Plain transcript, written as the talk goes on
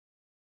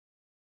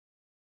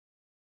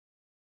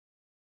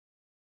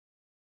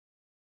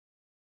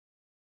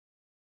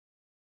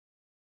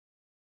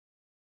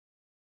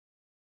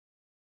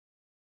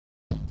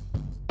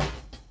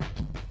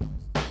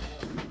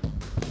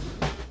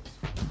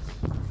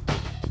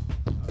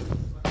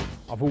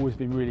I've always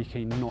been really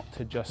keen not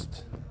to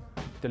just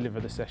deliver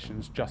the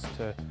sessions just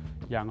to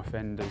young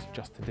offenders,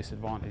 just to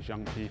disadvantaged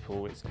young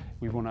people.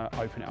 We want to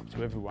open it up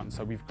to everyone.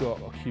 So we've got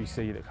a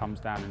QC that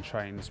comes down and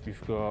trains,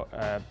 we've got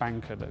a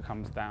banker that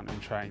comes down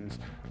and trains,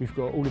 we've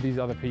got all of these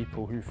other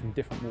people who from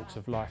different walks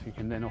of life who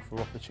can then offer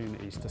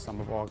opportunities to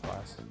some of our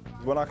guys.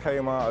 When I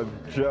came out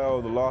of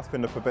jail, the last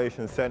thing the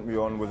probation sent me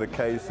on was a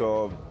case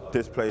of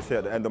this place here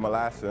at the end of my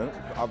licence.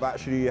 I've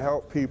actually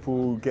helped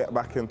people get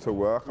back into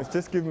work. It's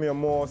just given me a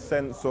more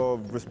sense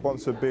of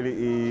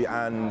responsibility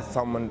and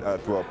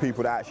well,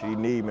 people that actually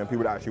need me and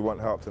people that actually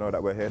want help to know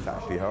that we're here to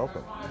actually help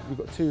them. We've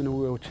got 2 in a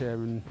wheelchair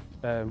and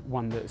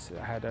one that's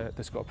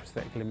got a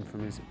prosthetic limb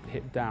from his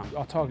hip down.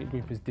 Our target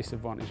group is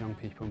disadvantaged young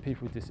people, and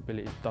people with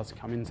disabilities does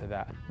come into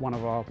that. One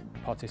of our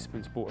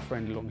participants brought a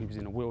friend along who was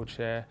in a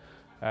wheelchair.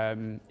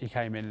 He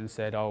came in and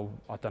said, "Oh,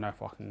 I don't know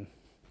if I can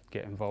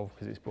get involved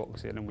because it's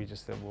boxing," and we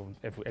just said, well,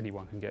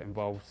 anyone can get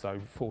involved, so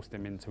forced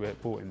him into it,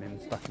 brought him in,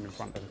 stuck him in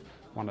front of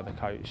one of the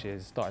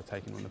coaches, started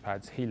taking on the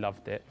pads. He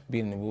loved it.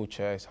 Being in a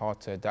wheelchair, it's hard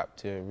to adapt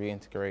to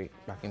reintegrate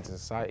back into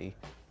society.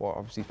 Well,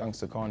 obviously thanks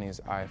to Carney,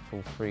 I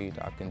feel free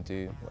that I can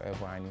do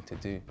whatever I need to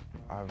do.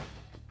 I've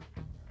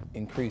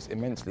increased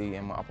immensely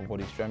in my upper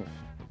body strength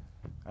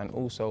and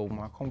also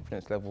my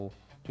confidence level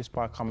just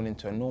by coming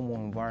into a normal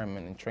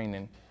environment and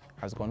training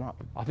has gone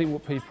up. I think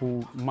what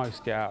people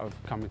most get out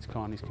of coming to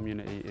Carney's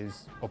community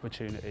is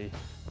opportunity.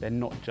 They're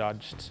not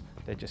judged,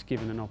 they're just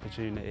given an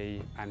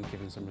opportunity and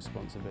given some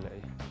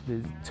responsibility.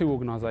 There's 2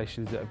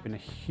 organisations that have been a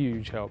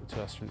huge help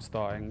to us from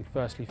starting.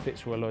 Firstly,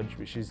 Fitzroy Lodge,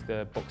 which is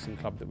the boxing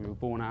club that we were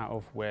born out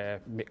of, where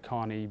Mick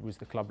Carney was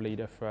the club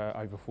leader for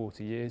over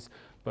 40 years,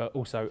 but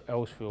also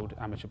Earlsfield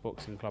Amateur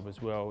Boxing Club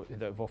as well,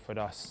 that have offered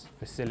us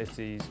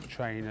facilities,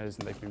 trainers,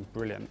 and they've been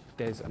brilliant.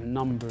 There's a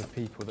number of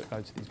people that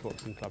go to these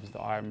boxing clubs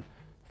that I'm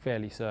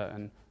fairly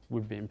certain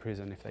would be in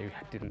prison if they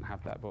didn't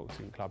have that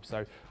boxing club.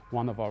 So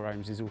one of our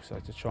aims is also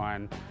to try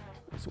and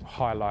sort of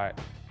highlight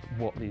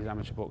what these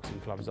amateur boxing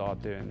clubs are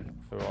doing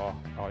for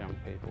our young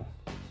people.